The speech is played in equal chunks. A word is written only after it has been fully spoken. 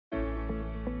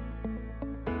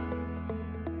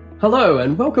Hello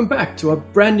and welcome back to a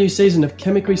brand new season of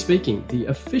Chemically Speaking, the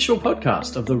official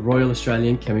podcast of the Royal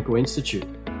Australian Chemical Institute.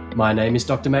 My name is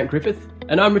Dr. Matt Griffith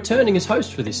and I'm returning as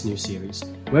host for this new series,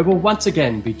 where we'll once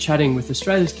again be chatting with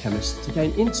Australia's chemists to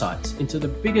gain insights into the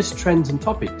biggest trends and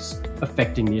topics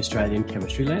affecting the Australian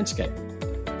chemistry landscape.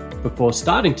 Before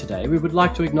starting today, we would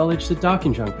like to acknowledge the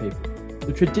Darkinjung people,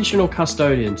 the traditional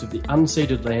custodians of the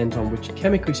unceded lands on which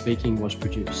Chemically Speaking was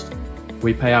produced.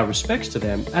 We pay our respects to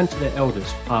them and to their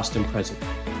elders, past and present.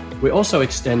 We also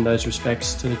extend those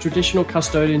respects to the traditional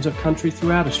custodians of country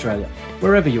throughout Australia,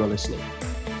 wherever you are listening.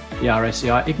 The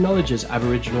RACI acknowledges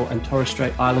Aboriginal and Torres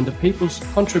Strait Islander peoples'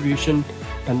 contribution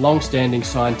and long-standing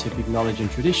scientific knowledge and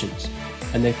traditions,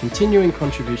 and their continuing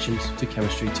contributions to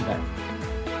chemistry today.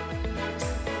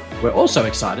 We're also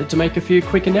excited to make a few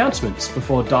quick announcements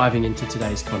before diving into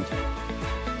today's content.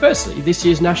 Firstly, this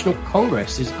year's National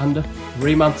Congress is under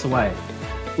 3 months away.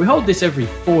 We hold this every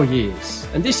 4 years,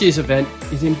 and this year's event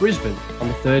is in Brisbane on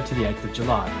the 3rd to the 8th of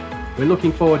July. We're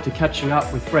looking forward to catching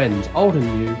up with friends, old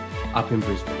and new, up in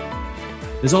Brisbane.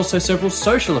 There's also several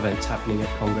social events happening at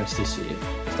Congress this year,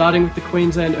 starting with the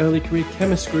Queensland Early Career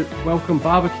Chemists Group Welcome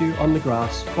Barbecue on the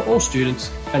Grass for all students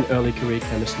and early career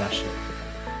chemists nationally.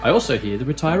 I also hear the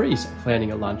retirees are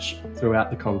planning a lunch throughout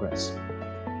the Congress.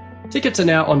 Tickets are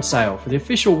now on sale for the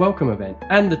official welcome event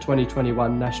and the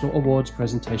 2021 National Awards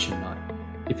presentation night.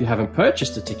 If you haven't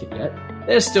purchased a ticket yet,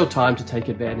 there's still time to take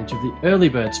advantage of the early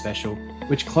bird special,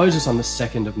 which closes on the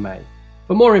 2nd of May.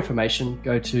 For more information,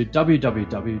 go to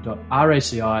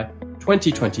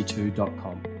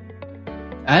www.raci2022.com.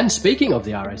 And speaking of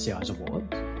the RACI's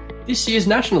awards, this year's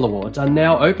national awards are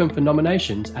now open for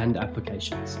nominations and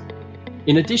applications.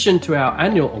 In addition to our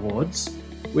annual awards,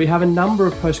 we have a number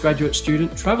of postgraduate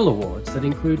student travel awards that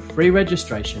include free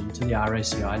registration to the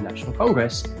RACI National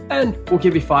Congress, and we'll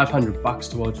give you $500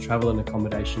 towards travel and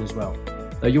accommodation as well.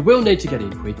 Though you will need to get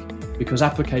in quick because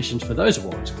applications for those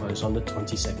awards close on the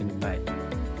 22nd of May.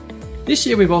 This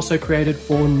year we've also created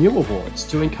 4 new awards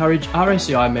to encourage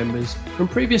RACI members from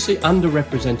previously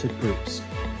underrepresented groups,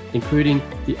 including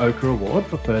the Ochre Award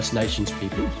for First Nations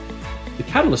peoples, the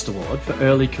Catalyst Award for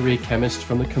Early Career Chemists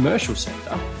from the commercial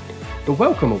sector, the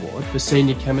Welcome Award for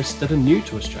senior chemists that are new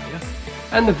to Australia,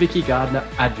 and the Vicky Gardner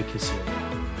Advocacy Award.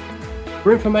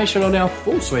 For information on our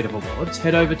full suite of awards,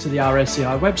 head over to the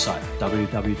RACI website,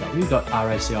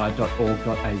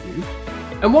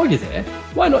 www.raci.org.au. And while you're there,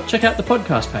 why not check out the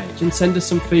podcast page and send us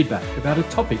some feedback about a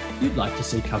topic you'd like to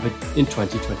see covered in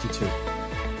 2022.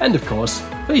 And of course,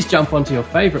 please jump onto your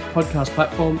favourite podcast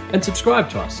platform and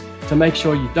subscribe to us to make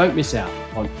sure you don't miss out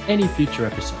on any future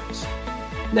episodes.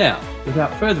 Now,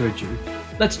 without further ado,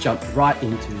 let's jump right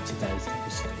into today's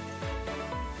episode.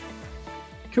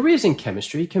 Careers in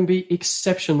chemistry can be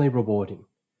exceptionally rewarding.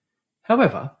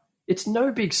 However, it's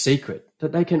no big secret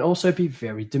that they can also be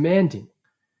very demanding.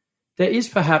 There is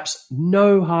perhaps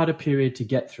no harder period to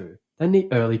get through than the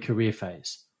early career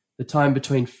phase, the time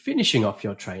between finishing off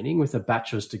your training with a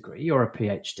bachelor's degree or a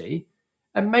PhD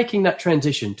and making that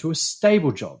transition to a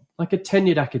stable job like a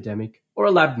tenured academic or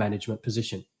a lab management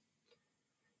position.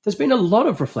 There's been a lot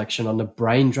of reflection on the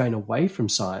brain drain away from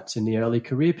science in the early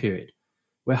career period,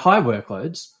 where high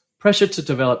workloads, pressure to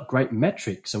develop great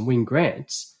metrics and win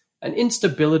grants, and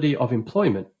instability of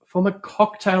employment form a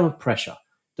cocktail of pressure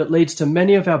that leads to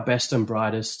many of our best and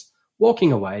brightest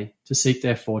walking away to seek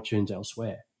their fortunes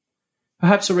elsewhere.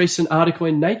 Perhaps a recent article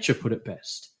in Nature put it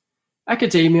best.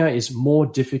 Academia is more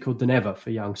difficult than ever for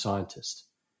young scientists.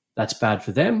 That's bad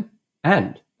for them,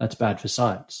 and that's bad for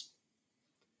science.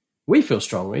 We feel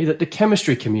strongly that the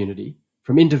chemistry community,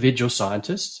 from individual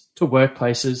scientists to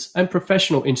workplaces and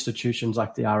professional institutions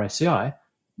like the RACI,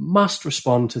 must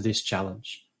respond to this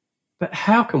challenge. But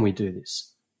how can we do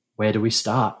this? Where do we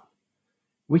start?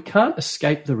 We can't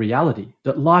escape the reality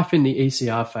that life in the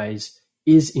ECR phase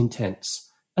is intense,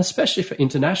 especially for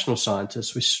international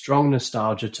scientists with strong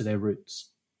nostalgia to their roots.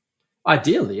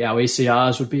 Ideally, our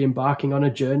ECRs would be embarking on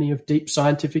a journey of deep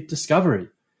scientific discovery,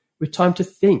 with time to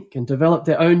think and develop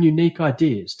their own unique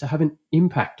ideas to have an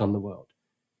impact on the world.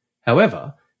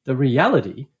 However, the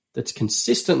reality that's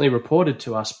consistently reported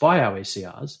to us by our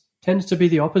ECRs tends to be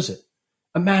the opposite.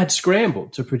 A mad scramble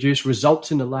to produce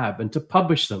results in the lab and to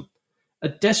publish them. A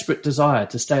desperate desire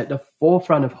to stay at the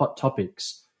forefront of hot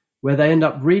topics, where they end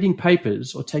up reading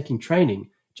papers or taking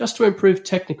training just to improve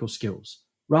technical skills,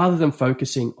 rather than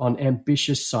focusing on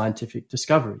ambitious scientific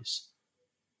discoveries.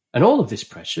 And all of this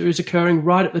pressure is occurring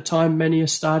right at the time many are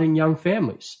starting young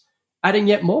families, adding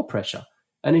yet more pressure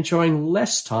and ensuring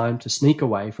less time to sneak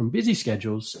away from busy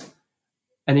schedules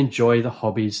and enjoy the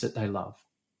hobbies that they love.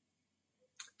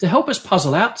 To help us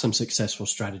puzzle out some successful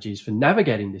strategies for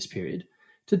navigating this period,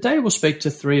 Today we'll speak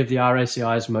to three of the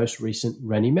RACI's most recent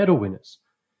Rennie Medal winners,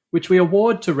 which we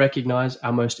award to recognise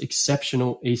our most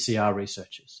exceptional ECR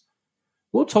researchers.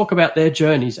 We'll talk about their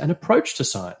journeys and approach to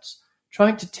science,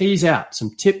 trying to tease out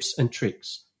some tips and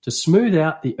tricks to smooth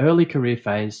out the early career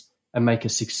phase and make a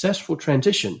successful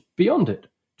transition beyond it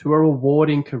to a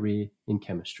rewarding career in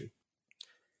chemistry.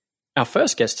 Our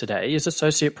first guest today is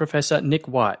Associate Professor Nick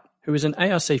White, who is an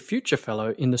ARC Future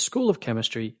Fellow in the School of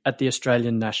Chemistry at the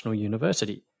Australian National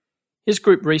University. His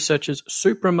group researches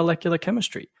supramolecular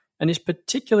chemistry and is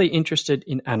particularly interested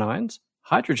in anions,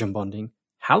 hydrogen bonding,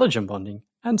 halogen bonding,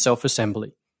 and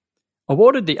self-assembly.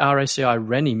 Awarded the RACI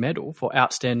Rennie Medal for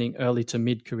outstanding early to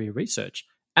mid-career research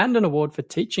and an award for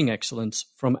teaching excellence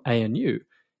from ANU,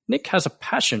 Nick has a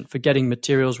passion for getting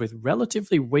materials with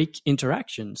relatively weak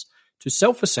interactions to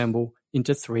self-assemble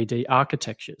into 3D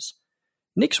architectures.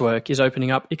 Nick's work is opening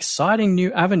up exciting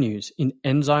new avenues in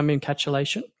enzyme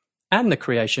encapsulation and the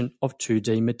creation of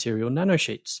 2D material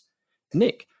nanosheets.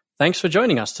 Nick, thanks for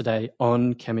joining us today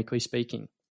on Chemically Speaking.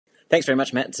 Thanks very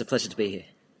much, Matt. It's a pleasure to be here.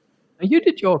 You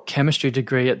did your chemistry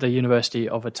degree at the University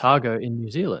of Otago in New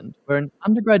Zealand, where an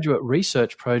undergraduate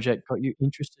research project got you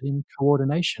interested in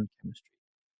coordination chemistry.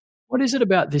 What is it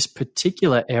about this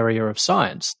particular area of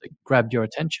science that grabbed your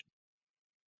attention?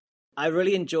 I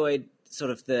really enjoyed sort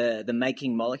of the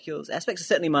making molecules aspects.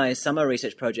 Certainly my summer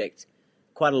research project,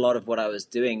 quite a lot of what I was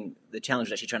doing, the challenge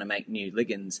was actually trying to make new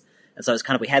ligands. And so it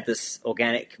was we had this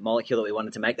organic molecule that we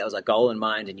wanted to make. That was our goal in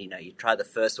mind. And, you try the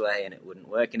first way and it wouldn't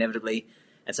work inevitably.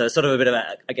 And so it's sort of a bit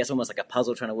of almost like a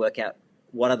puzzle trying to work out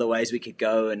what other ways we could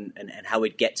go and how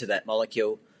we'd get to that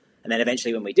molecule. And then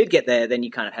eventually when we did get there, then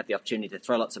you kind of have the opportunity to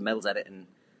throw lots of metals at it. And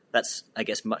that's, I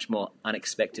guess, much more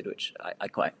unexpected, which I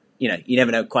quite, you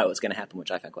never know quite what's going to happen,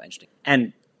 which I found quite interesting.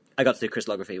 And I got to do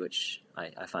crystallography, which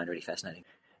I find really fascinating.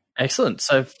 Excellent.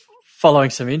 So following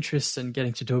some interests and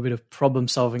getting to do a bit of problem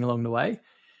solving along the way.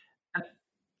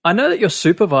 I know that your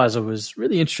supervisor was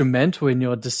really instrumental in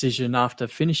your decision after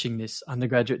finishing this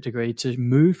undergraduate degree to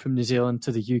move from New Zealand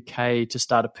to the UK to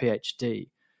start a PhD.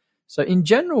 So in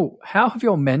general, how have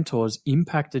your mentors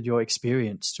impacted your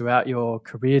experience throughout your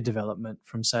career development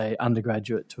from, say,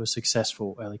 undergraduate to a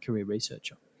successful early career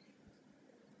researcher?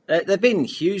 They've been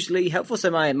hugely helpful. So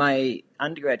my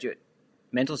undergraduate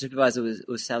mentor supervisor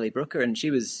was Sally Brooker, and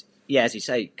she was, as you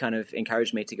say, kind of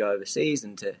encouraged me to go overseas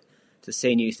and to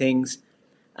see new things.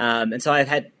 And so I've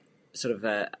had sort of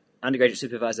a undergraduate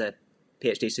supervisor,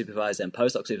 PhD supervisor, and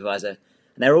postdoc supervisor,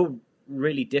 and they're all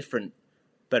really different,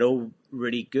 but all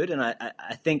really good. And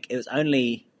I think it was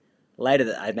only later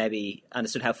that I maybe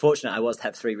understood how fortunate I was to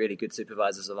have three really good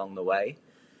supervisors along the way.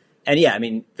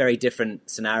 And very different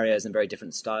scenarios and very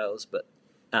different styles, but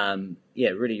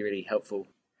really, really helpful.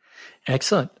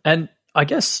 Excellent. And I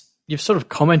guess you've sort of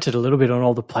commented a little bit on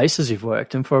all the places you've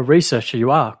worked, and for a researcher,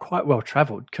 you are quite well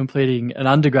travelled, completing an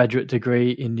undergraduate degree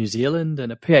in New Zealand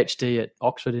and a PhD at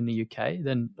Oxford in the UK,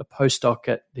 then a postdoc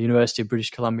at the University of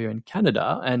British Columbia in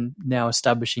Canada, and now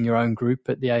establishing your own group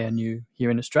at the ANU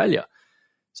here in Australia.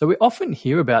 So we often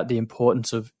hear about the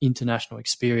importance of international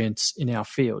experience in our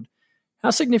field. How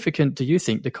significant do you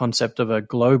think the concept of a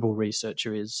global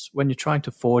researcher is when you're trying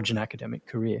to forge an academic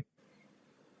career?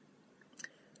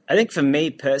 I think for me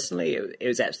personally, it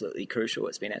was absolutely crucial.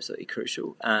 It's been absolutely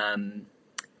crucial. And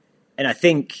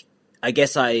I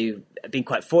guess I've been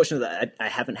quite fortunate that I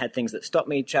haven't had things that stop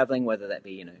me traveling, whether that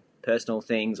be, personal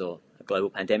things or a global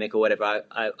pandemic or whatever.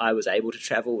 I was able to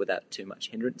travel without too much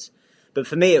hindrance. But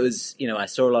for me, it was, I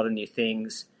saw a lot of new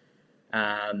things.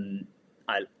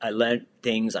 I learned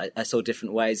things. I saw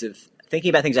different ways of thinking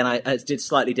about things. And I did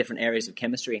slightly different areas of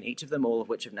chemistry in each of them, all of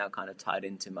which have now kind of tied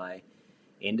into my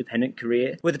independent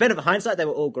career. With the benefit of hindsight, they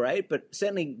were all great, but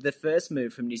certainly the first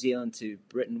move from New Zealand to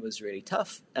Britain was really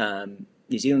tough.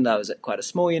 New Zealand, I was at quite a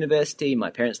small university. My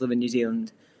parents live in New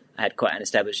Zealand. I had quite an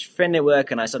established friend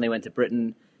network, and I suddenly went to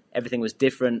Britain. Everything was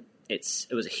different. It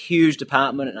was a huge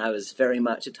department, and I was very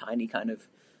much a tiny kind of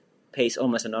piece,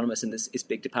 almost anonymous in this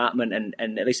big department, and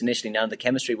at least initially none of the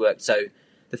chemistry worked. So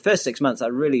the first 6 months I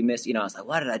really missed, I was like,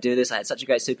 why did I do this? I had such a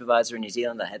great supervisor in New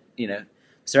Zealand. I had,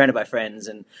 surrounded by friends,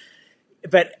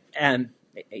 but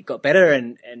it got better,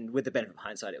 and with the benefit of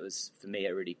hindsight, it was, for me,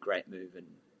 a really great move, and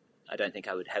I don't think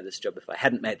I would have this job if I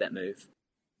hadn't made that move.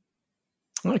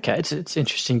 Okay, it's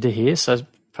interesting to hear. So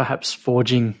perhaps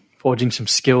forging some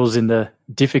skills in the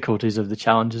difficulties of the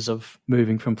challenges of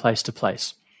moving from place to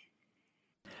place.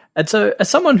 And so as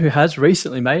someone who has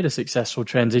recently made a successful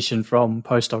transition from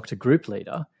postdoc to group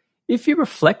leader, If you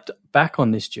reflect back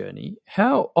on this journey,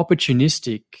 how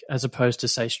opportunistic, as opposed to,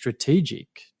 say, strategic,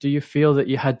 do you feel that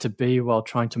you had to be while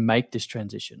trying to make this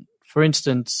transition? For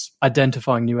instance,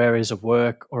 identifying new areas of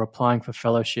work or applying for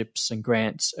fellowships and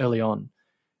grants early on.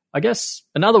 I guess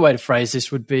another way to phrase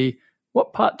this would be,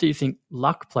 what part do you think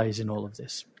luck plays in all of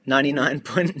this?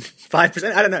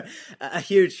 99.5%? I don't know. A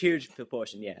huge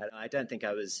proportion, yeah. I don't think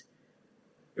I was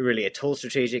really at all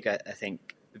strategic. I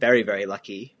think very, very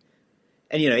lucky.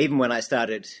 And, even when I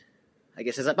started, I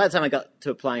guess by the time I got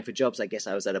to applying for jobs, I guess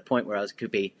I was at a point where I could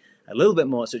be a little bit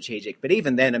more strategic. But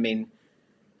even then, when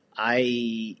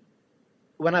I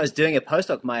was doing a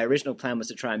postdoc, my original plan was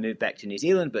to try and move back to New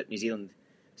Zealand. But New Zealand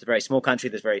is a very small country.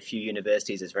 There's very few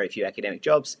universities. There's very few academic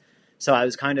jobs. So I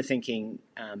was kind of thinking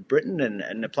Britain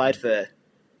and applied for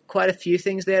quite a few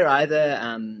things there,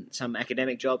 either some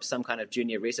academic jobs, some kind of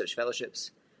junior research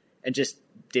fellowships, and just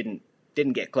didn't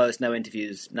get close, no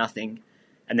interviews, nothing.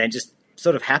 And then just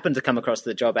sort of happened to come across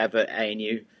the job advert at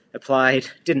ANU, applied,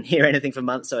 didn't hear anything for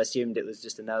months, so I assumed it was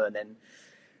just a no. And then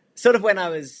sort of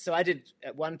I did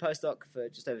one postdoc for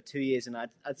just over 2 years, and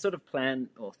I'd sort of planned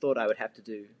or thought I would have to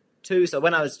do two. So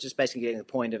when I was just basically getting the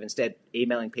point of instead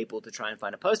emailing people to try and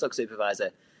find a postdoc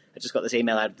supervisor, I just got this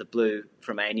email out of the blue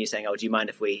from ANU saying, "Oh, do you mind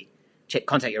if we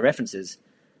contact your references?"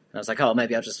 And I was like, "Oh,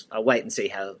 maybe I'll wait and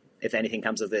see if anything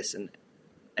comes of this." And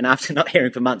after not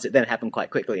hearing for months, it then happened quite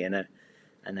quickly, and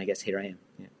I guess here I am.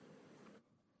 Yeah.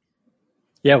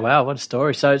 Yeah, wow, what a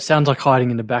story. So it sounds like hiding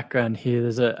in the background here,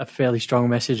 there's a fairly strong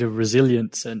message of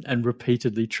resilience and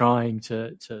repeatedly trying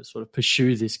to sort of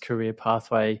pursue this career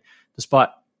pathway despite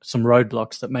some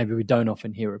roadblocks that maybe we don't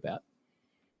often hear about.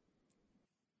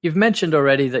 You've mentioned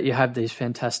already that you have these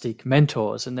fantastic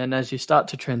mentors, and then as you start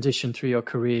to transition through your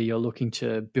career, you're looking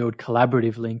to build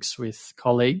collaborative links with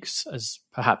colleagues as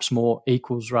perhaps more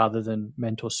equals rather than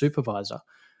mentor-supervisor.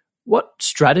 What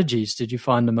strategies did you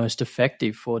find the most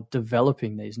effective for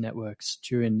developing these networks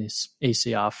during this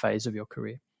ECR phase of your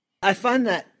career? I find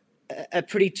that a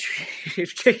pretty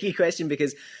tricky question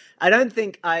because I don't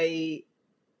think I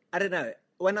don't know.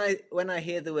 When I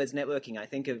hear the words networking, I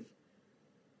think of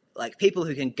like people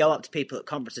who can go up to people at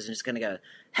conferences and just going to go,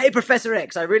 "Hey, Professor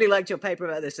X, I really liked your paper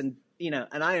about this." And,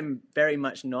 and I am very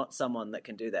much not someone that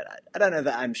can do that. I don't know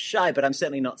that I'm shy, but I'm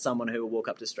certainly not someone who will walk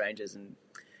up to strangers.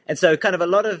 And so kind of a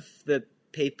lot of the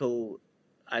people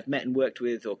I've met and worked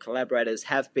with or collaborators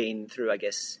have been through, I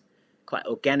guess, quite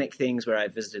organic things where I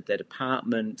visited their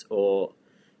department or,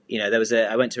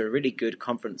 I went to a really good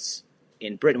conference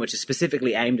in Britain, which is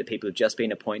specifically aimed at people who've just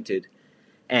been appointed.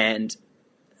 And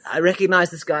I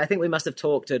recognized this guy. I think we must have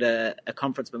talked at a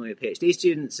conference when we were PhD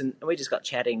students, and we just got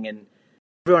chatting, and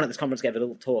everyone at this conference gave a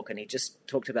little talk, and he just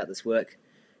talked about this work,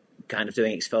 kind of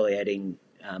doing exfoliating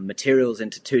materials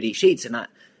into 2D sheets. And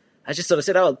I just sort of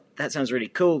said, "Oh, that sounds really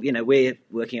cool. We're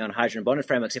working on hydrogen bonded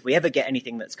frameworks. If we ever get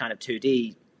anything that's kind of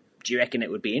 2D, do you reckon it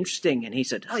would be interesting?" And he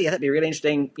said, "Oh, yeah, that'd be really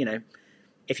interesting.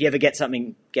 If you ever get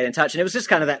something, get in touch." And it was just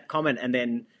kind of that comment. And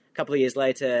then a couple of years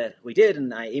later, we did,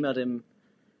 and I emailed him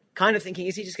kind of thinking,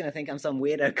 is he just going to think I'm some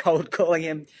weirdo cold calling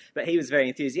him? But he was very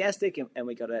enthusiastic, and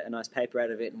we got a nice paper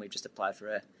out of it, and we just applied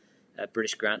for a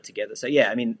British grant together. So,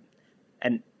 yeah,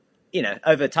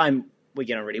 over time, we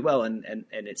get on really well, and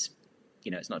it's,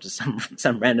 it's not just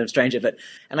some random stranger.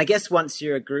 And I guess once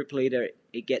you're a group leader,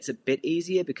 it gets a bit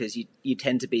easier because you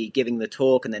tend to be giving the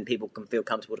talk, and then people can feel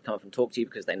comfortable to come up and talk to you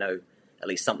because they know at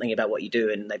least something about what you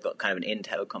do, and they've got kind of an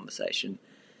in-tail conversation.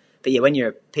 But yeah, when you're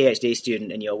a PhD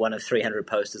student and you're one of 300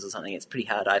 posters or something, it's pretty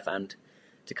hard, I found,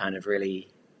 to kind of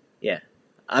really, yeah.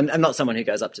 I'm not someone who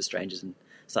goes up to strangers and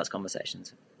starts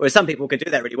conversations. Whereas some people can do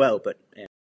that really well, but yeah.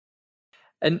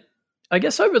 And I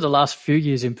guess over the last few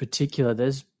years in particular,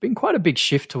 there's been quite a big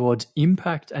shift towards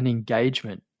impact and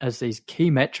engagement as these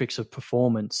key metrics of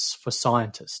performance for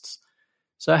scientists.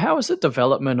 So how has the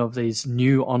development of these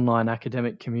new online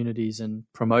academic communities and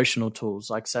promotional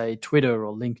tools like, say, Twitter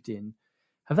or LinkedIn,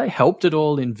 have they helped at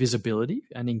all in visibility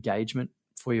and engagement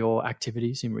for your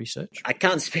activities in research? I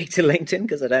can't speak to LinkedIn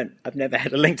because I've never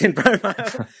had a LinkedIn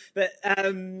profile. But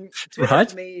Twitter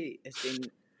for me has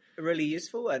been really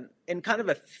useful and in kind of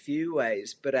a few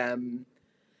ways. But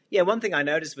one thing I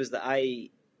noticed was that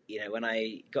when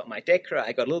I got my DECRA,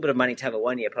 I got a little bit of money to have a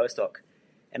 1-year postdoc.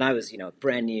 And I was,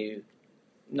 brand new,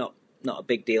 not a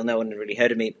big deal. No one had really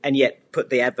heard of me, and yet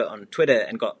put the advert on Twitter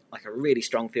and got like a really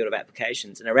strong field of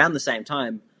applications. And around the same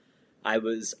time, I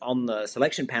was on the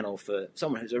selection panel for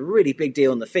someone who's a really big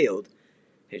deal in the field,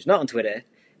 who's not on Twitter,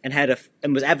 and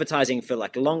was advertising for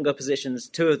like longer positions.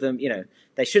 2 of them,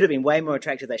 they should have been way more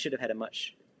attractive. They should have had a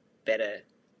much better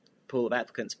pool of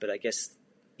applicants. But I guess,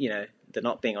 the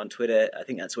not being on Twitter, I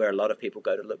think that's where a lot of people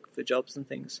go to look for jobs and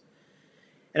things.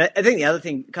 And I think the other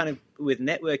thing kind of with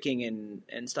networking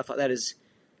and stuff like that is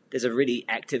there's a really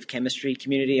active chemistry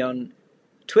community on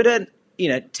Twitter,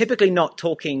 typically not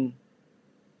talking,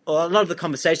 or a lot of the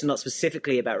conversation not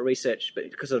specifically about research,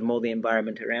 but because of more the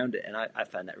environment around it. And I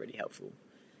found that really helpful.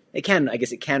 It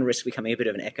can risk becoming a bit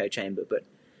of an echo chamber, but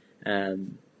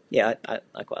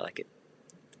I quite like it.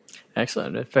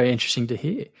 Excellent. Very interesting to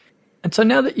hear. And so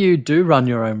now that you do run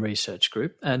your own research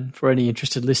group, and for any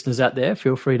interested listeners out there,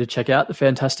 feel free to check out the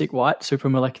fantastic White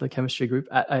Supramolecular Chemistry group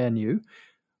at ANU.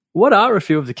 What are a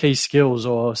few of the key skills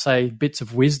or, say, bits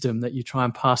of wisdom that you try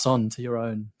and pass on to your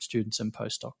own students and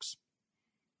postdocs?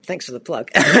 Thanks for the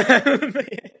plug. I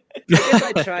guess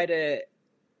I try to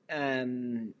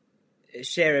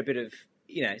share a bit of,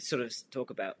 sort of talk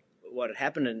about what had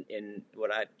happened in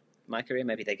my career.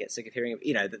 Maybe they get sick of hearing,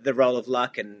 the role of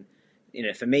luck. And,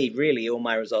 for me, really, all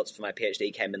my results for my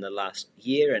PhD came in the last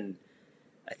year. And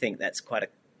I think that's quite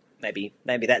maybe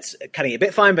that's cutting it a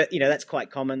bit fine, but, that's quite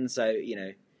common. So,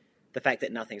 the fact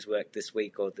that nothing's worked this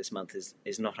week or this month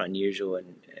is not unusual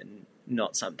and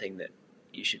not something that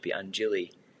you should be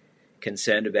unduly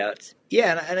concerned about.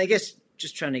 Yeah, and I guess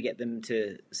just trying to get them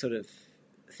to sort of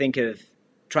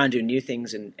try and do new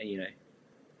things and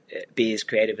be as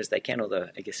creative as they can, although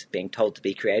I guess being told to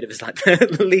be creative is like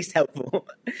the least helpful.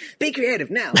 Be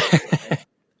creative now. I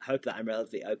hope that I'm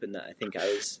relatively open, that I think I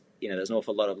was, there's an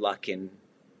awful lot of luck in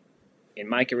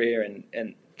my career and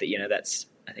that, that's,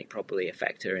 I think, probably a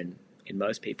factor in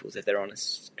most people's, if they're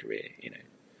honest, career,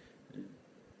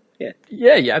 Yeah.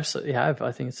 Yeah, you absolutely have.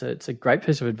 I think it's a great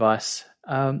piece of advice.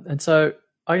 And so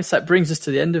I guess that brings us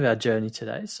to the end of our journey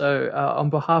today. So on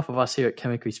behalf of us here at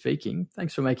Chemically Speaking,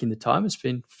 thanks for making the time. It's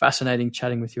been fascinating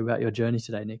chatting with you about your journey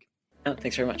today, Nick. Oh,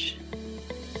 thanks very much.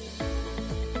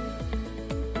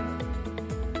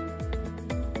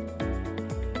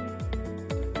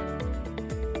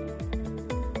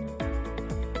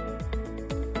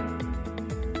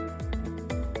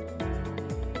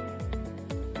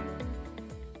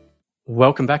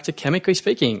 Welcome back to Chemically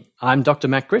Speaking. I'm Dr.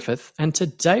 Matt Griffith, and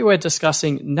today we're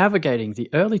discussing navigating the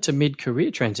early to mid-career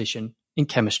transition in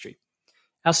chemistry.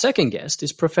 Our second guest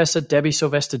is Professor Debbie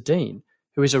Sylvester-Dean,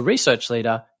 who is a research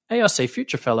leader, ARC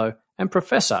Future Fellow, and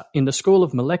Professor in the School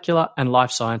of Molecular and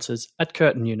Life Sciences at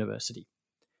Curtin University.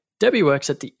 Debbie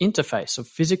works at the interface of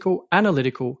physical,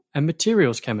 analytical, and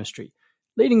materials chemistry,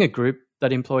 leading a group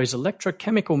that employs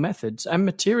electrochemical methods and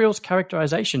materials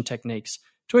characterization techniques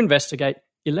to investigate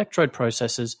electrode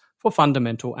processes for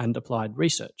fundamental and applied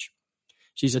research.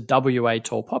 She's a WA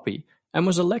Tall Poppy and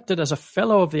was elected as a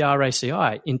Fellow of the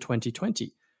RACI in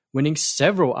 2020, winning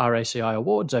several RACI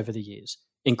awards over the years,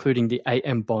 including the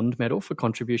A.M. Bond Medal for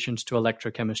contributions to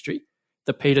electrochemistry,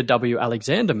 the Peter W.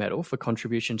 Alexander Medal for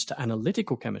contributions to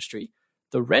analytical chemistry,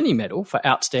 the Rennie Medal for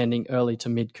outstanding early to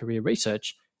mid-career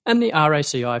research, and the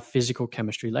RACI Physical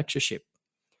Chemistry Lectureship.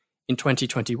 In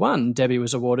 2021, Debbie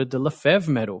was awarded the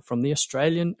Lefebvre Medal from the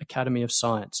Australian Academy of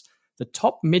Science, the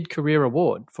top mid-career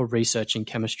award for research in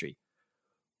chemistry.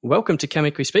 Welcome to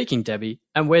Chemically Speaking, Debbie,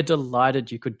 and we're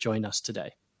delighted you could join us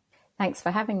today. Thanks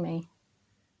for having me.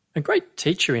 A great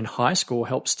teacher in high school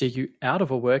helped steer you out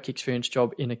of a work experience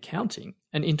job in accounting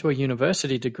and into a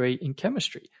university degree in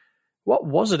chemistry. What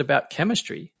was it about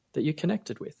chemistry that you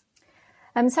connected with?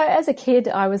 So as a kid,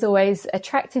 I was always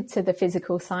attracted to the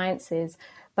physical sciences,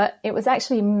 but it was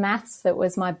actually maths that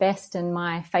was my best and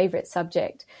my favourite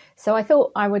subject. So I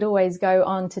thought I would always go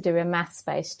on to do a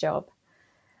maths-based job.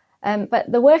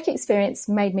 But the work experience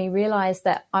made me realise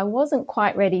that I wasn't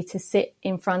quite ready to sit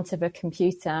in front of a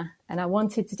computer, and I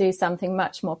wanted to do something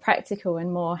much more practical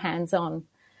and more hands-on.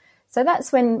 So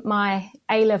that's when my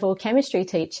A-level chemistry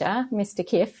teacher, Mr.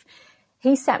 Kiff,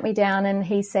 he sat me down and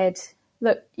he said,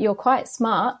 "Look, you're quite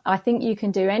smart. I think you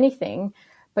can do anything,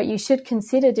 but you should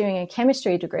consider doing a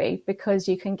chemistry degree because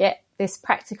you can get this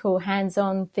practical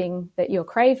hands-on thing that you're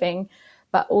craving,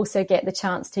 but also get the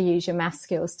chance to use your math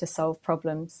skills to solve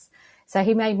problems." So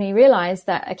he made me realise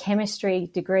that a chemistry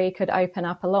degree could open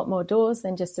up a lot more doors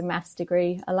than just a maths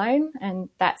degree alone, and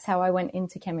that's how I went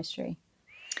into chemistry.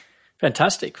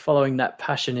 Fantastic, following that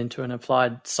passion into an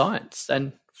applied science.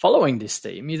 And following this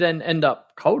theme, you then end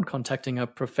up cold contacting a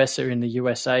professor in the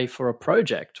USA for a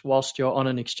project whilst you're on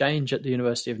an exchange at the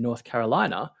University of North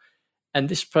Carolina, and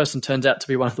this person turns out to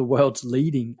be one of the world's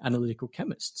leading analytical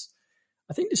chemists.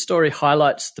 I think this story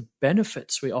highlights the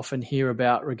benefits we often hear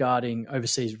about regarding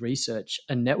overseas research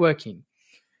and networking.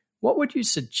 What would you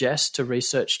suggest to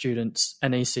research students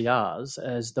and ECRs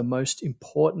as the most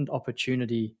important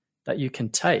opportunity that you can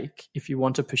take if you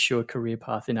want to pursue a career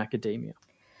path in academia?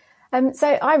 So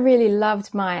I really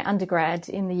loved my undergrad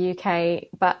in the UK,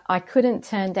 but I couldn't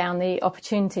turn down the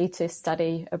opportunity to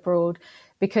study abroad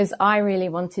because I really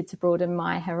wanted to broaden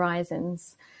my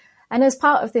horizons. And as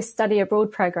part of this study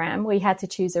abroad program, we had to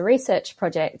choose a research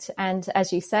project. And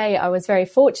as you say, I was very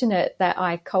fortunate that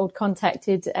I cold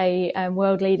contacted a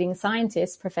world leading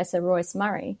scientist, Professor Royce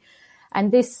Murray.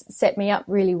 And this set me up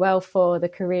really well for the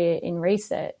career in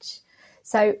research.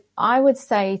 So I would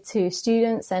say to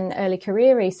students and early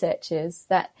career researchers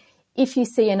that if you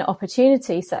see an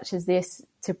opportunity such as this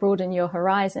to broaden your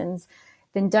horizons,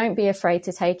 then don't be afraid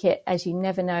to take it, as you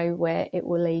never know where it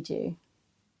will lead you.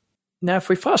 Now, if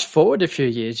we fast forward a few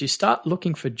years, you start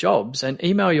looking for jobs and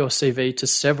email your CV to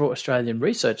several Australian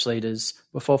research leaders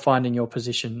before finding your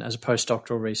position as a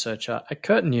postdoctoral researcher at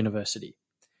Curtin University.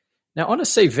 Now, on a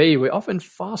CV, we often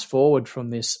fast forward from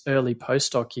this early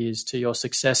postdoc years to your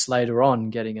success later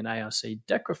on getting an ARC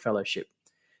DECRA fellowship.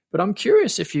 But I'm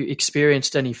curious if you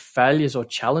experienced any failures or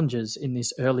challenges in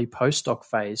this early postdoc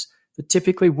phase that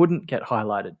typically wouldn't get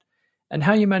highlighted, and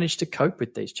how you managed to cope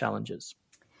with these challenges.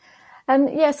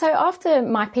 So after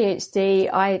my PhD,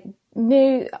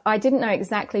 I didn't know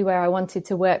exactly where I wanted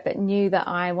to work, but knew that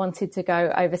I wanted to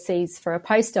go overseas for a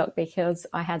postdoc because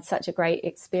I had such a great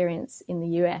experience in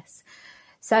the US.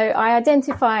 So I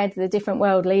identified the different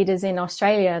world leaders in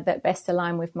Australia that best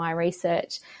align with my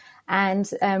research. And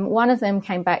one of them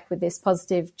came back with this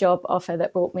positive job offer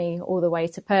that brought me all the way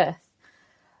to Perth.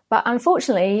 But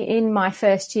unfortunately, in my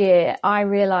first year, I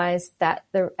realised that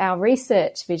our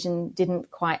research vision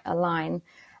didn't quite align,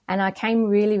 and I came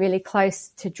really, really close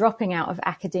to dropping out of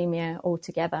academia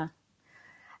altogether.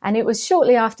 And it was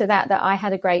shortly after that I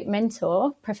had a great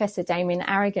mentor, Professor Damien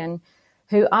Aragon,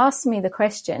 who asked me the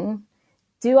question,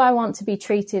 do I want to be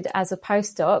treated as a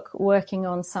postdoc working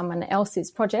on someone else's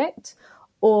project,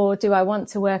 or do I want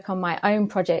to work on my own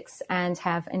projects and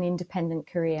have an independent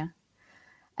career?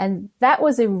 And that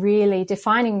was a really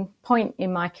defining point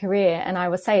in my career. And I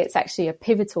would say it's actually a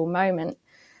pivotal moment.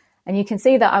 And you can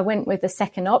see that I went with the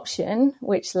second option,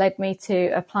 which led me to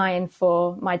applying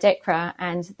for my DECRA,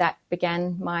 and that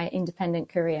began my independent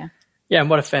career. Yeah,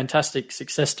 and what a fantastic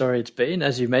success story it's been.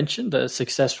 As you mentioned, a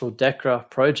successful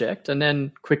DECRA project, and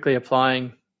then quickly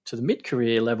applying to the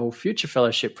mid-career level Future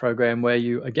Fellowship program where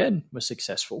you, again, were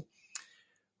successful.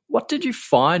 What did you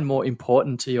find more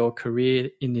important to your career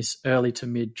in this early to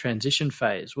mid transition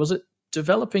phase? Was it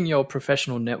developing your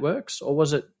professional networks, or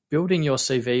was it building your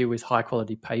CV with high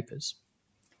quality papers?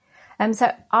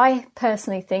 So I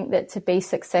personally think that to be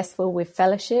successful with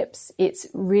fellowships, it's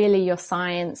really your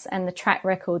science and the track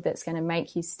record that's going to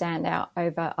make you stand out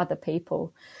over other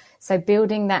people. So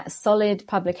building that solid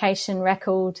publication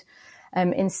record,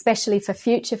 especially for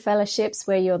future fellowships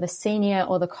where you're the senior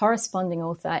or the corresponding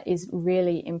author, is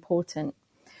really important.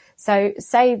 So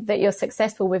say that you're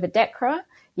successful with a DECRA,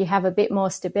 you have a bit more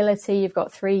stability, you've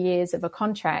got 3 years of a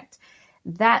contract.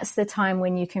 That's the time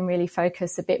when you can really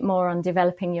focus a bit more on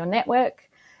developing your network,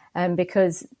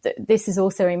 because this is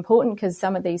also important because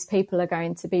some of these people are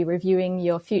going to be reviewing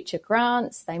your future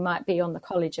grants. They might be on the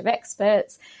College of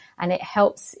Experts, and it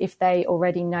helps if they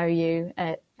already know you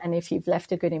and if you've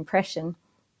left a good impression.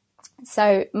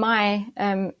 So my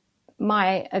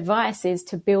advice is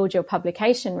to build your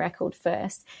publication record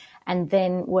first and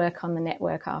then work on the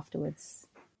network afterwards.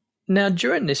 Now,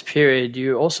 during this period,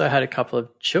 you also had a couple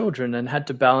of children and had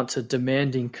to balance a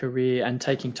demanding career and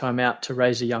taking time out to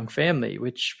raise a young family,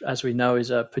 which, as we know, is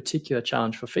a particular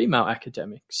challenge for female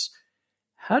academics.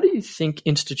 How do you think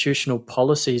institutional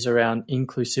policies around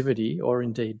inclusivity, or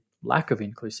indeed lack of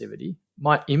inclusivity,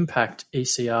 might impact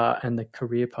ECR and the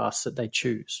career paths that they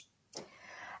choose?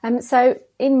 So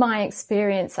in my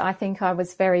experience, I think I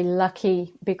was very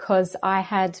lucky because I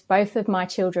had both of my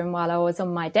children while I was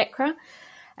on my DECRA,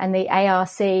 and the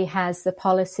ARC has the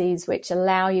policies which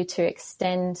allow you to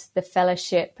extend the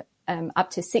fellowship up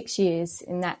to 6 years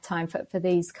in that time for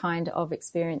these kind of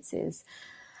experiences.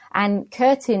 And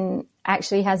Curtin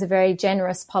actually has a very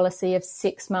generous policy of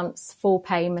 6 months full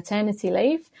pay maternity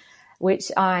leave,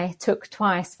 which I took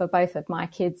twice for both of my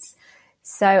kids.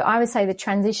 So I would say the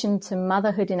transition to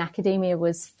motherhood in academia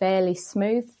was fairly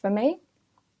smooth for me,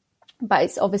 but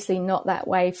it's obviously not that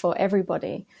way for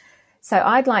everybody. So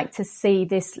I'd like to see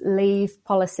this leave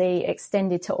policy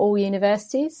extended to all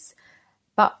universities,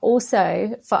 but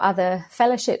also for other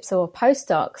fellowships or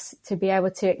postdocs to be able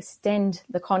to extend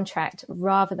the contract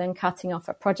rather than cutting off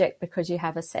a project because you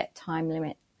have a set time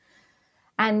limit.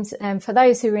 And for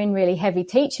those who are in really heavy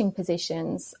teaching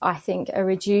positions, I think a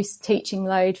reduced teaching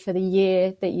load for the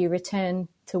year that you return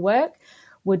to work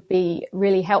would be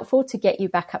really helpful to get you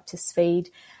back up to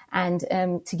speed and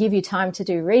to give you time to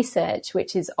do research,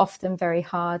 which is often very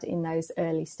hard in those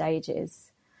early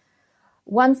stages.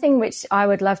 One thing which I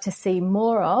would love to see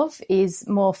more of is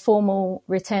more formal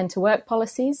return to work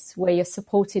policies where you're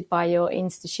supported by your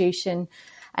institution.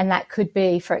 And that could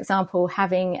be, for example,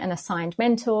 having an assigned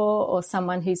mentor or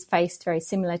someone who's faced very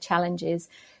similar challenges,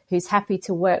 who's happy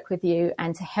to work with you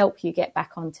and to help you get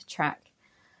back onto track.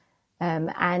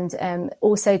 And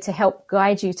also to help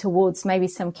guide you towards maybe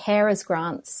some carers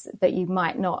grants that you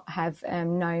might not have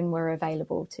known were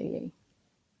available to you.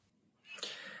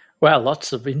 Wow,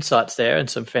 lots of insights there and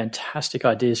some fantastic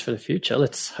ideas for the future.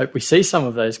 Let's hope we see some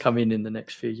of those come in the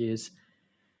next few years.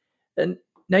 And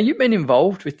now, you've been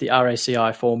involved with the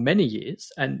RACI for many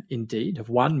years and indeed have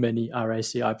won many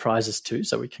RACI prizes too,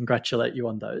 so we congratulate you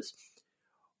on those.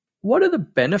 What are the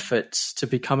benefits to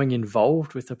becoming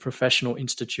involved with a professional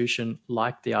institution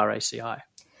like the RACI?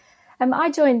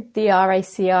 I joined the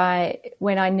RACI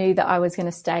when I knew that I was going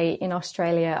to stay in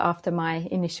Australia after my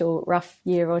initial rough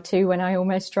year or two when I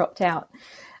almost dropped out.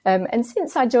 And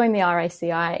since I joined the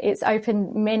RACI, it's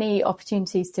opened many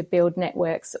opportunities to build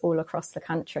networks all across the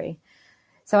country.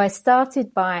 So I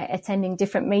started by attending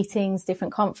different meetings,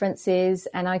 different conferences,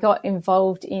 and I got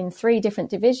involved in 3 different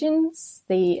divisions: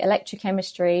 the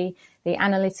electrochemistry, the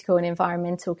analytical and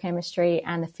environmental chemistry,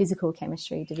 and the physical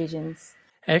chemistry divisions.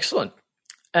 Excellent.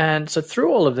 And so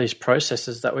through all of these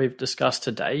processes that we've discussed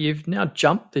today, you've now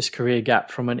jumped this career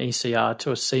gap from an ECR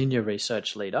to a senior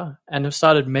research leader and have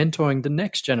started mentoring the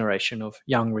next generation of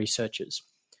young researchers.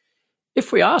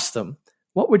 If we ask them,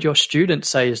 what would your students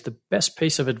say is the best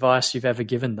piece of advice you've ever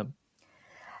given them?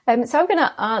 So I'm going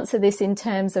to answer this in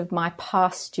terms of my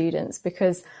past students,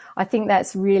 because I think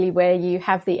that's really where you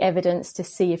have the evidence to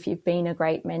see if you've been a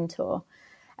great mentor.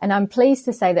 And I'm pleased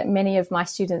to say that many of my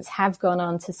students have gone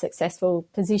on to successful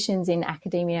positions in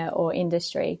academia or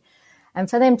industry. And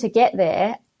for them to get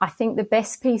there, I think the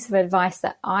best piece of advice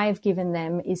that I've given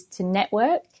them is to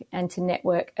network and to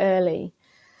network early.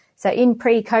 So in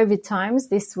pre-COVID times,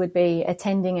 this would be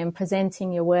attending and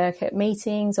presenting your work at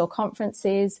meetings or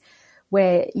conferences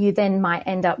where you then might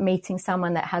end up meeting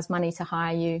someone that has money to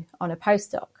hire you on a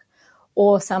postdoc,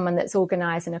 or someone that's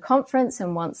organising a conference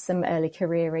and wants some early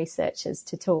career researchers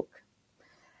to talk.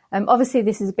 Obviously,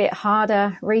 this is a bit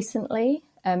harder recently,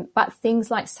 but things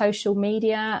like social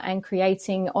media and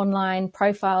creating online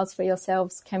profiles for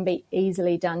yourselves can be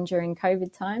easily done during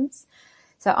COVID times.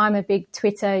 So I'm a big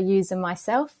Twitter user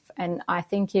myself, and I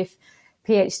think if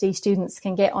PhD students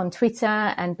can get on Twitter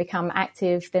and become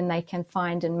active, then they can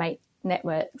find and make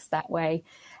networks that way.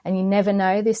 And you never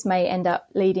know, this may end up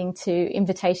leading to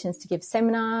invitations to give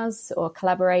seminars or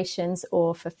collaborations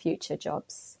or for future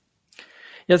jobs.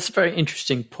 Yeah, that's a very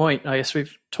interesting point. I guess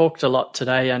we've talked a lot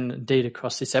today and indeed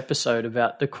across this episode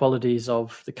about the qualities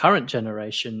of the current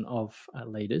generation of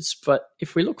leaders. But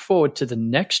if we look forward to the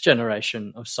next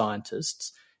generation of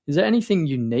scientists, is there anything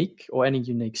unique or any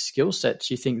unique skill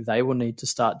sets you think they will need to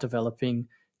start developing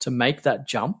to make that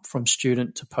jump from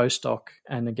student to postdoc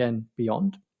and again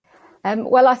beyond?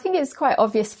 Well, I think it's quite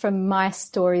obvious from my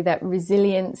story that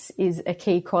resilience is a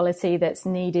key quality that's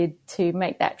needed to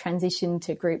make that transition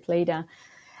to group leader.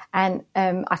 And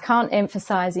I can't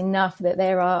emphasize enough that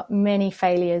there are many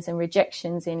failures and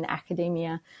rejections in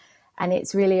academia. And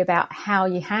it's really about how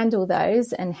you handle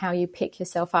those and how you pick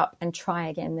yourself up and try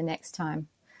again the next time.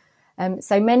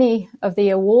 So many of the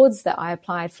awards that I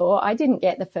applied for, I didn't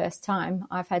get the first time.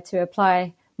 I've had to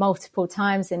apply multiple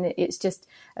times, and it's just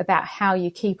about how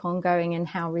you keep on going and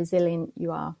how resilient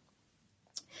you are.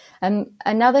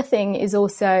 Another thing is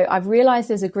also, I've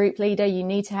realized as a group leader, you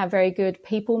need to have very good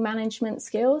people management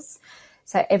skills.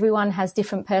 So everyone has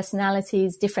different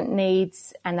personalities, different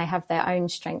needs, and they have their own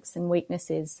strengths and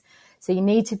weaknesses. So you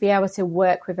need to be able to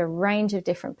work with a range of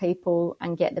different people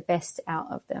and get the best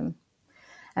out of them.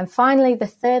 And finally, the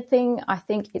third thing, I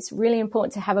think it's really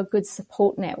important to have a good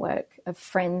support network of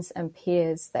friends and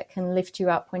peers that can lift you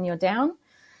up when you're down.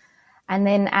 And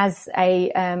then as a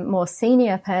more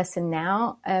senior person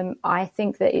now, I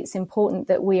think that it's important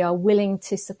that we are willing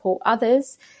to support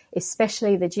others,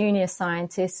 especially the junior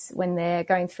scientists when they're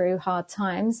going through hard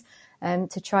times,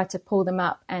 to try to pull them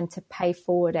up and to pay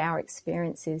forward our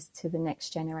experiences to the next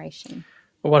generation.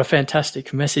 Well, what a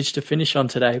fantastic message to finish on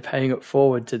today, paying it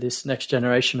forward to this next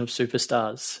generation of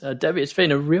superstars. Debbie, it's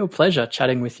been a real pleasure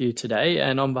chatting with you today.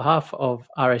 And on behalf of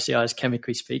RACI's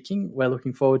Chemically Speaking, we're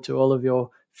looking forward to all of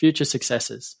your future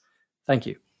successes. Thank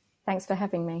you. Thanks for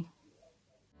having me.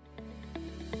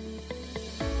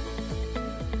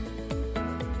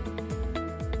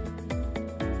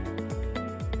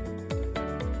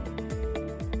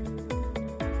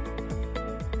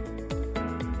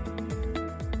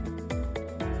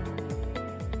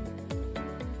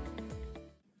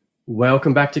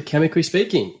 Welcome back to Chemically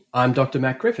Speaking. I'm Dr.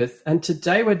 Matt Griffith, and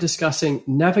today we're discussing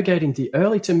navigating the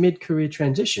early to mid-career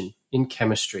transition in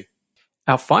chemistry.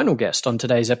 Our final guest on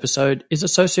today's episode is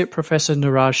Associate Professor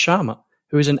Niraj Sharma,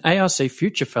 who is an ARC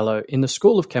Future Fellow in the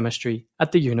School of Chemistry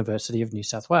at the University of New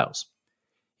South Wales.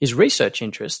 His research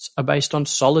interests are based on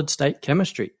solid-state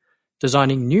chemistry,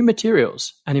 designing new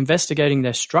materials and investigating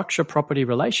their structure-property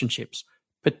relationships,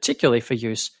 particularly for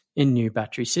use in new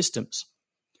battery systems.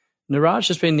 Niraj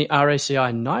has been the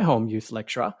RACI Nyholm Youth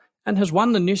Lecturer and has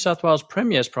won the New South Wales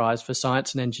Premier's Prize for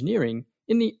Science and Engineering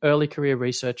in the Early Career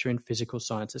Researcher in Physical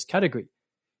Sciences category.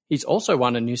 He's also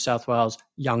won a New South Wales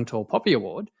Young Tall Poppy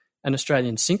Award, an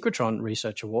Australian Synchrotron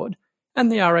Research Award, and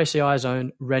the RACI's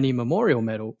own Rennie Memorial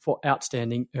Medal for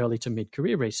outstanding early to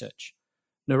mid-career research.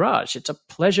 Niraj, it's a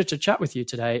pleasure to chat with you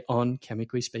today on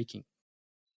Chemically Speaking.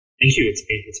 Thank you.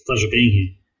 It's a pleasure being here.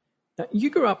 Now, you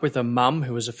grew up with a mum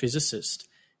who was a physicist.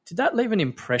 Did that leave an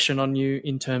impression on you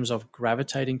in terms of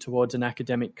gravitating towards an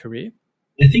academic career?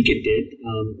 I think it did,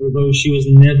 although she was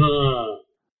never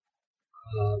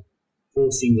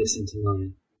forcing this into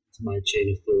my chain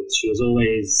of thought. She was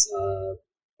always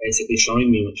basically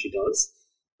showing me what she does.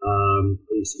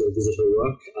 I used to go visit her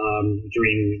work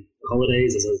during the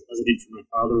holidays, as I did for my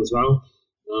father as well.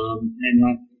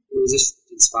 And it was just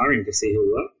inspiring to see her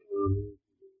work,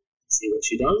 see what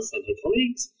she does and her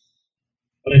colleagues.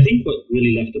 But I think what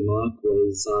really left a mark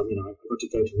was, I got to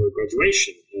go to her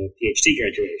graduation, her PhD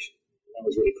graduation. That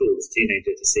was really cool as a teenager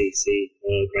to see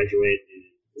her graduate and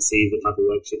to see the type of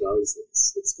work she does.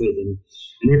 It's good. And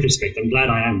in retrospect, I'm glad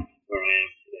I am where I am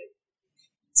today.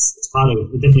 It's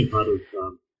definitely part of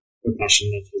her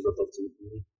passion that has rubbed off to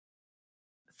me.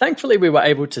 Thankfully, we were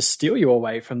able to steal you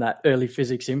away from that early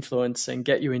physics influence and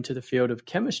get you into the field of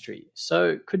chemistry.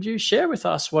 So could you share with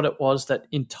us what it was that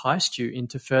enticed you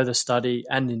into further study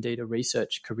and indeed a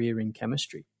research career in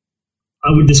chemistry?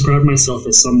 I would describe myself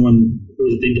as someone who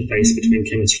is the interface between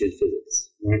chemistry and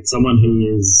physics, right? Someone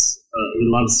who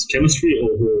loves chemistry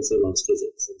or who also loves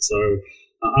physics. And so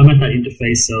I'm at that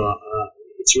interface, so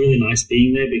it's really nice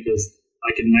being there because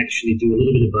I can actually do a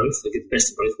little bit of both. I get the best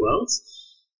of both worlds.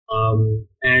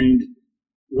 And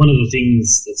one of the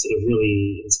things that sort of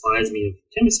really inspires me of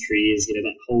chemistry is,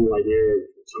 that whole idea of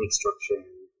atomic structure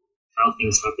and how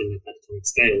things happen at that atomic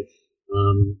scale,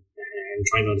 and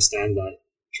trying to understand that,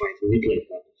 trying to manipulate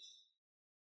that.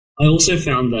 I also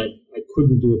found that I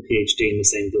couldn't do a PhD in the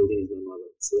same building as my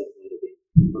mother, so that might have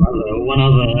been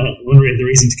one of the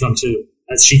reasons to come to,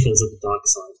 as she calls it, the dark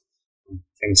side of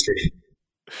chemistry.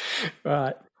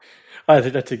 Right. I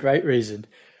think that's a great reason.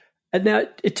 And now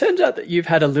it turns out that you've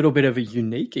had a little bit of a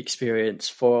unique experience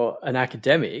for an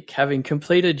academic, having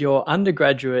completed your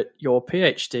undergraduate, your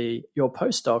PhD, your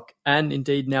postdoc, and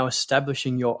indeed now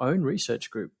establishing your own research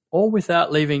group, all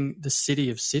without leaving the city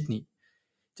of Sydney.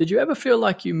 Did you ever feel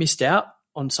like you missed out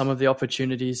on some of the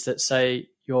opportunities that, say,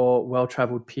 your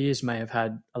well-travelled peers may have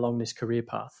had along this career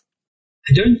path?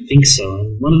 I don't think so.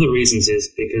 And one of the reasons is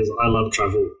because I love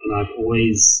travel and I've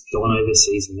always gone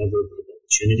overseas whenever I've had the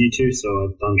opportunity to. So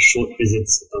I've done short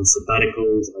visits, I've done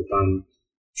sabbaticals, I've done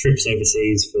trips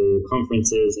overseas for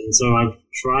conferences. And so I've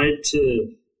tried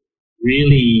to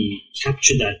really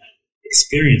capture that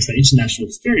experience, that international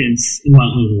experience in my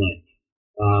own way.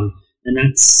 And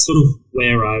that's sort of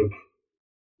where I've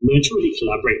learned to really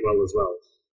collaborate well as well.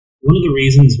 One of the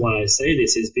reasons why I say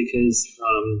this is because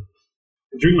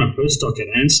during my postdoc at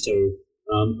ANSTO,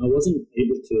 I wasn't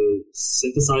able to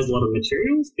synthesize a lot of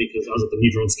materials because I was at the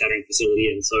neutron scattering facility,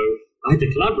 and so I had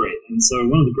to collaborate. And so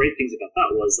one of the great things about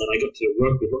that was that I got to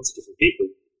work with lots of different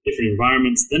people, different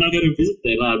environments. Then I got to visit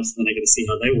their labs, then I got to see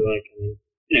how they work.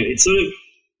 And it's sort of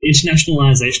the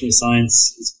internationalization of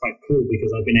science is quite cool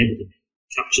because I've been able to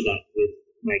capture that with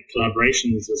my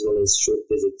collaborations as well as short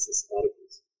visits and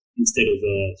sabbaticals instead of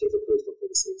sort of a postdoc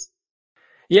overseas.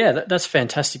 Yeah, that's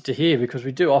fantastic to hear because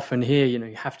we do often hear,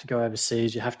 you have to go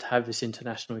overseas, you have to have this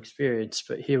international experience.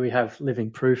 But here we have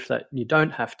living proof that you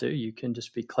don't have to. You can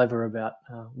just be clever about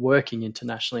working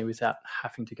internationally without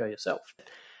having to go yourself.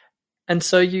 And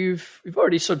so you've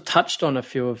already sort of touched on a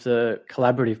few of the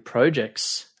collaborative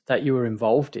projects that you were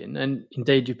involved in. And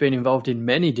indeed, you've been involved in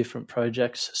many different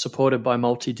projects supported by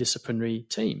multidisciplinary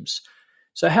teams.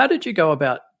 So how did you go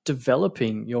about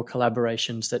developing your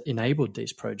collaborations that enabled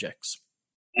these projects?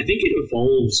 I think it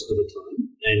evolves over time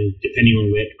and depending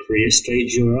on where career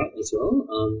stage you're at as well.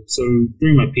 So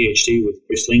during my PhD with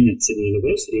Chris Ling at Sydney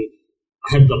University,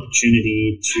 I had the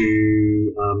opportunity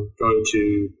to go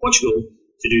to Portugal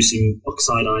to do some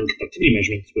oxide ion conductivity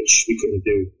measurements, which we couldn't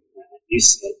do at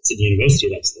Sydney University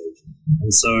at that stage.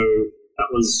 And so that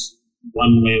was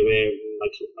one where my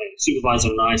supervisor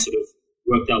and I sort of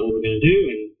worked out what we're going to do,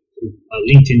 and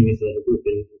linked in with a group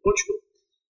in Portugal.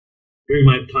 During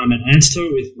my time at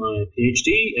ANSTO with my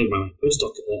PhD, my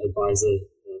postdoc advisor,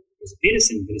 Vanessa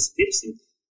Peterson,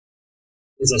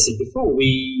 as I said before,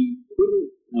 we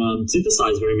couldn't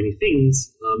synthesize very many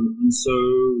things, and so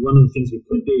one of the things we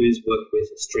could do is work with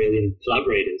Australian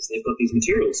collaborators. They've got these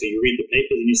materials, so you read the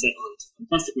papers and you say, oh, it's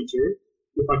fantastic material.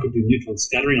 If I could do neutron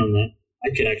scattering on that,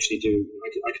 I could actually I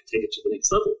could take it to the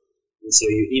next level. And so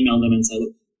you email them and say,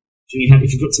 look,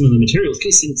 if you've got some of the materials,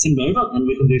 please send them over and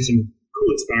we can do some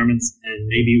cool experiments and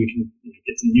maybe we can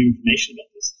get some new information about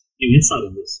this, new insight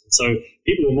on this. And so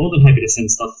people were more than happy to send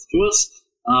stuff to us.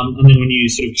 And then when you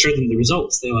sort of show them the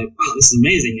results, they're like, wow, this is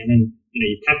amazing. And then,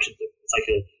 you've captured them. It's like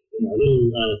a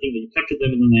little thing that you've captured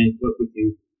them and then they work with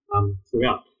you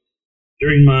throughout.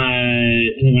 And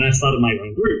then when I started my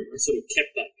own group, I sort of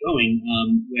kept that going,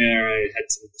 where I had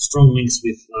some strong links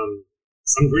with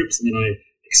some groups, and then I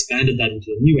expanded that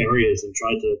into new areas and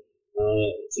tried to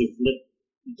sort of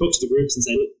talk to the groups and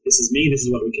say, look, this is me, this is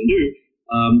what we can do.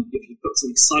 If you've got some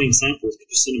exciting samples, could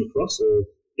you send them across? Or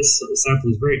this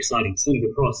sample is very exciting, send it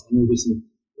across, and we'll do some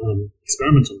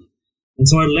experiments on it. And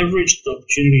so I leveraged the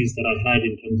opportunities that I had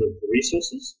in terms of the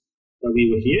resources that we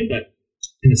were here, that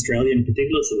in Australia in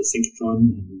particular, so the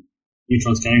synchrotron and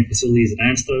neutron scattering facilities at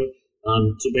ANSTO,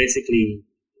 to basically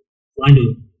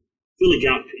fill a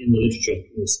gap in the literature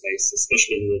in this space,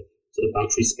 especially in the sort of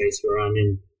battery space where I'm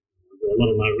in, where a lot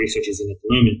of my research is in at the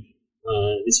moment.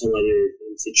 This whole idea of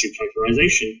in situ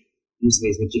characterization using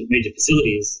these major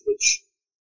facilities, which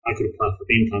I could apply for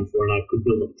beam time for, and I could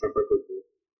build up a track record for,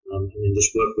 and then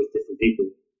just work with different people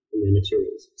in their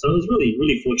materials. So I was really,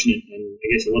 really fortunate, and I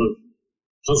guess a lot of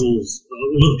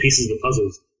the pieces of the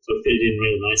puzzles sort of fit in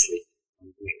really nicely in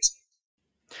that respect.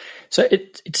 So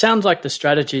it sounds like the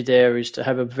strategy there is to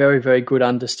have a very, very good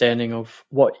understanding of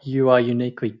what you are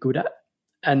uniquely good at,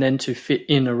 and then to fit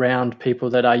in around people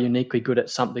that are uniquely good at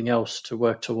something else to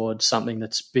work towards something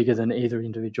that's bigger than either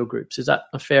individual groups. Is that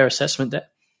a fair assessment there?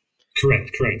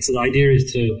 Correct. So the idea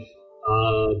is to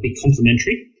be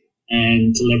complementary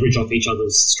and to leverage off each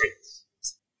other's strengths.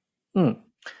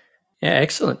 Yeah,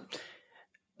 excellent.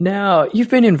 Now, you've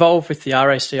been involved with the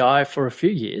RACI for a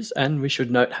few years, and we should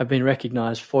note have been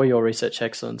recognised for your research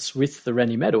excellence with the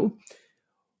Rennie Medal.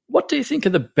 What do you think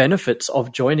are the benefits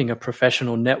of joining a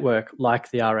professional network like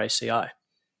the RACI?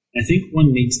 I think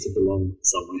one needs to belong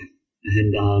somewhere,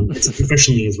 and it's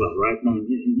professionally as well, right?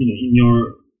 In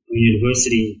your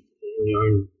university, in your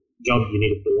own job, you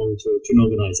need to belong to an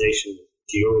organisation,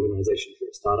 to your organisation for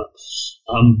a startup.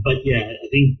 But yeah, I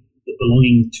think the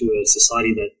belonging to a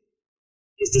society that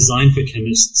is designed for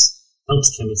chemists,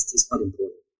 helps chemists, is quite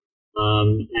important.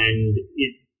 And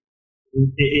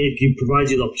it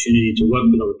provides you the opportunity to work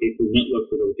with other people, network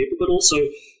with other people, but also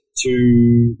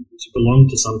to belong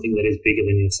to something that is bigger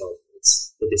than yourself.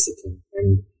 It's the discipline,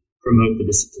 and promote the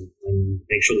discipline and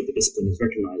make sure that the discipline is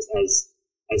recognized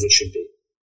as it should be.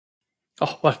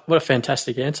 Oh, what a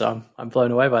fantastic answer. I'm blown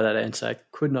away by that answer. I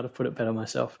could not have put it better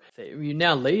myself. You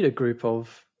now lead a group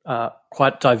of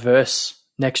quite diverse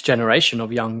next generation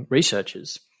of young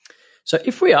researchers. So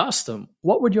if we ask them,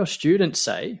 what would your students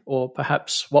say, or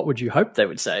perhaps what would you hope they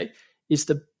would say, is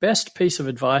the best piece of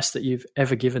advice that you've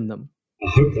ever given them? I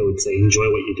hope they would say enjoy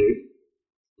what you do,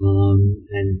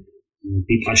 and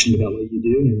be passionate about what you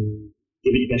do, and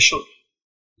give it your best shot.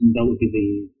 And that would be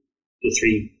the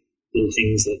three little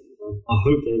things that I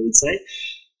hope they would say.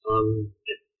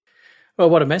 Well,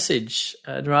 what a message.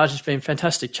 Niraj, it's been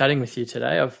fantastic chatting with you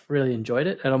today. I've really enjoyed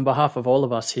it. And on behalf of all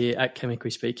of us here at Chemically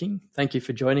Speaking, thank you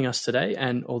for joining us today,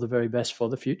 and all the very best for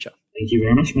the future. Thank you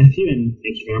very much, Matthew, and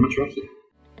thank you very much, RACI.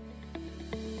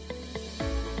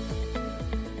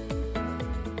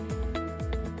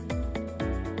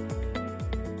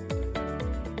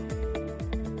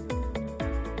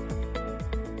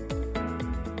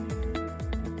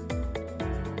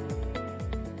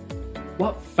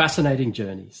 What fascinating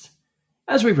journeys.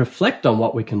 As we reflect on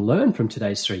what we can learn from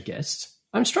today's three guests,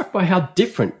 I'm struck by how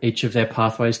different each of their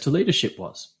pathways to leadership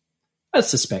was. As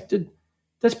suspected,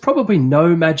 there's probably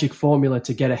no magic formula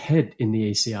to get ahead in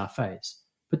the ECR phase,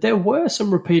 but there were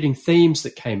some repeating themes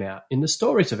that came out in the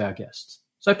stories of our guests,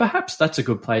 so perhaps that's a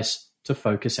good place to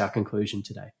focus our conclusion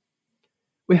today.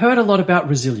 We heard a lot about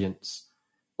resilience.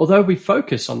 Although we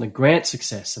focus on the grant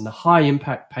success and the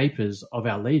high-impact papers of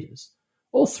our leaders,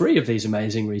 all three of these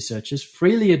amazing researchers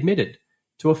freely admitted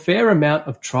to a fair amount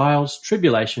of trials,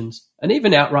 tribulations, and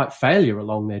even outright failure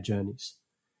along their journeys.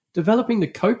 Developing the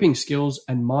coping skills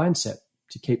and mindset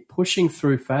to keep pushing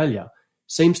through failure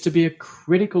seems to be a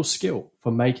critical skill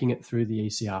for making it through the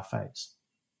ECR phase.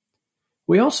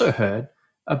 We also heard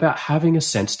about having a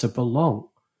sense to belong.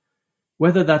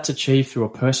 Whether that's achieved through a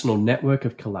personal network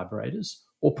of collaborators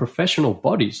or professional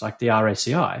bodies like the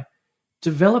RACI,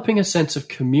 developing a sense of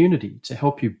community to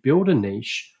help you build a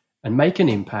niche and make an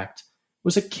impact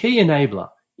was a key enabler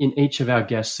in each of our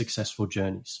guests' successful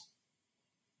journeys.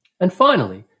 And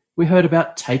finally, we heard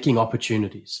about taking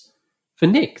opportunities. For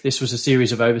Nick, this was a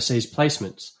series of overseas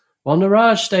placements, while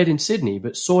Niraj stayed in Sydney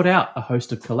but sought out a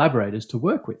host of collaborators to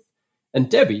work with, and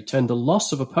Debbie turned the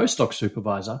loss of a postdoc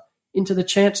supervisor into the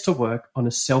chance to work on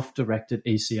a self-directed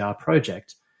ECR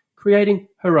project, creating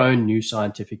her own new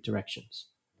scientific directions.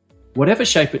 Whatever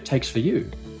shape it takes for you,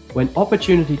 when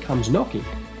opportunity comes knocking,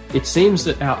 it seems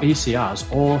that our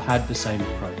ECRs all had the same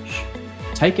approach.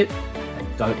 Take it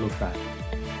and don't look back.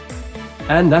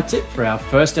 And that's it for our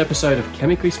first episode of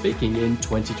Chemically Speaking in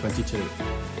 2022.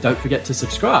 Don't forget to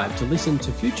subscribe to listen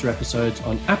to future episodes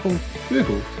on Apple,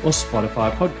 Google, or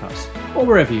Spotify podcasts, or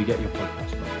wherever you get your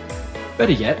podcasts from.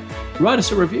 Better yet, write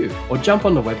us a review or jump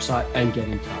on the website and get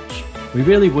in touch. We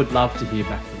really would love to hear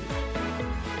back from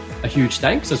you. A huge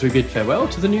thanks as we bid farewell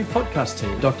to the new podcast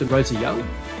team, Dr. Rosie Young,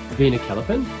 Veena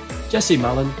Kellipan, Jesse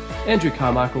Mullen, Andrew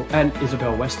Carmichael and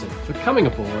Isabel Weston for coming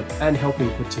aboard and helping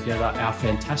put together our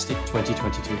fantastic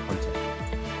 2022 content.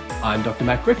 I'm Dr.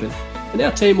 Matt Griffith, and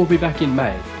our team will be back in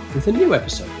May with a new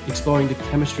episode exploring the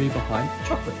chemistry behind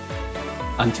chocolate.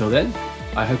 Until then,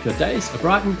 I hope your days are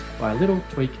brightened by a little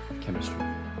tweak of chemistry.